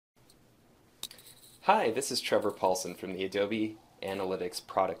Hi, this is Trevor Paulsen from the Adobe Analytics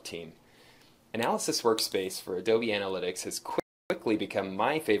product team. Analysis Workspace for Adobe Analytics has quickly become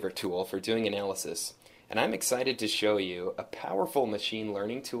my favorite tool for doing analysis, and I'm excited to show you a powerful machine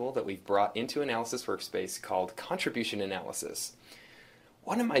learning tool that we've brought into Analysis Workspace called Contribution Analysis.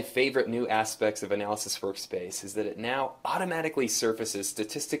 One of my favorite new aspects of Analysis Workspace is that it now automatically surfaces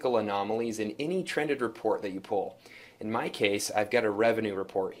statistical anomalies in any trended report that you pull. In my case, I've got a revenue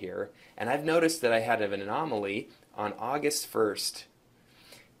report here, and I've noticed that I had an anomaly on August 1st.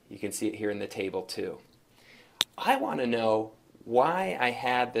 You can see it here in the table too. I want to know why I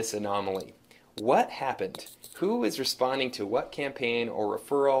had this anomaly. What happened? Who is responding to what campaign or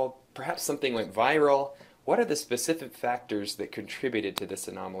referral? Perhaps something went viral. What are the specific factors that contributed to this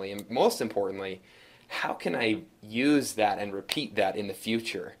anomaly? And most importantly, how can I use that and repeat that in the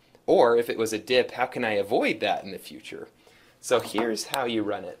future? Or if it was a dip, how can I avoid that in the future? So here's how you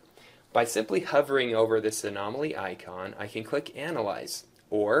run it. By simply hovering over this anomaly icon, I can click Analyze.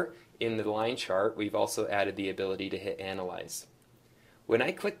 Or in the line chart, we've also added the ability to hit Analyze. When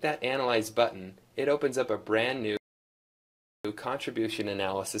I click that Analyze button, it opens up a brand new Contribution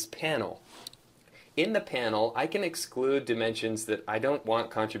Analysis panel. In the panel, I can exclude dimensions that I don't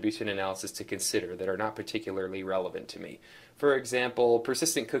want contribution analysis to consider that are not particularly relevant to me. For example,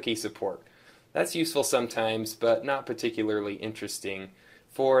 persistent cookie support. That's useful sometimes, but not particularly interesting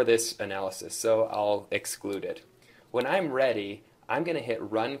for this analysis, so I'll exclude it. When I'm ready, I'm going to hit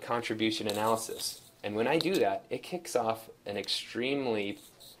Run Contribution Analysis. And when I do that, it kicks off an extremely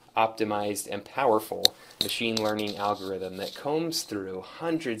optimized and powerful machine learning algorithm that combs through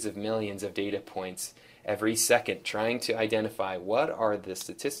hundreds of millions of data points every second, trying to identify what are the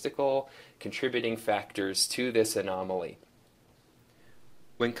statistical contributing factors to this anomaly.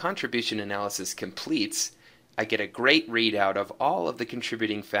 When contribution analysis completes, I get a great readout of all of the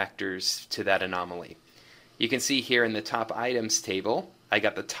contributing factors to that anomaly. You can see here in the top items table, I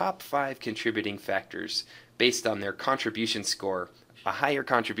got the top 5 contributing factors based on their contribution score. A higher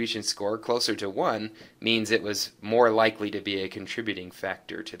contribution score, closer to 1, means it was more likely to be a contributing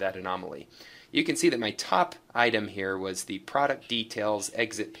factor to that anomaly. You can see that my top item here was the product details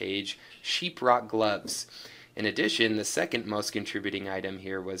exit page, sheeprock gloves. In addition, the second most contributing item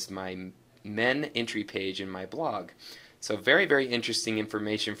here was my men entry page in my blog. So very, very interesting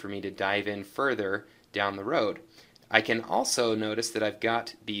information for me to dive in further down the road. I can also notice that I've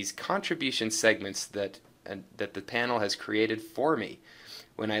got these contribution segments that the panel has created for me.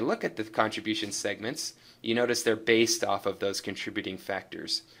 When I look at the contribution segments, you notice they're based off of those contributing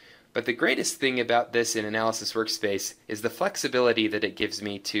factors. But the greatest thing about this in Analysis Workspace is the flexibility that it gives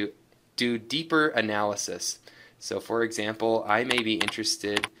me to do deeper analysis. So for example, I may be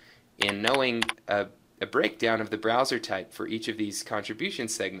interested in knowing a breakdown of the browser type for each of these contribution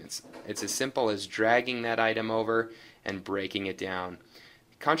segments. It's as simple as dragging that item over and breaking it down.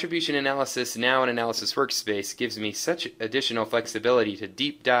 Contribution analysis now in Analysis Workspace gives me such additional flexibility to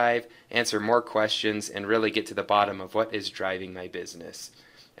deep dive, answer more questions, and really get to the bottom of what is driving my business.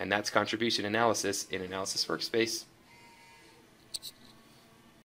 And that's contribution analysis in Analysis Workspace.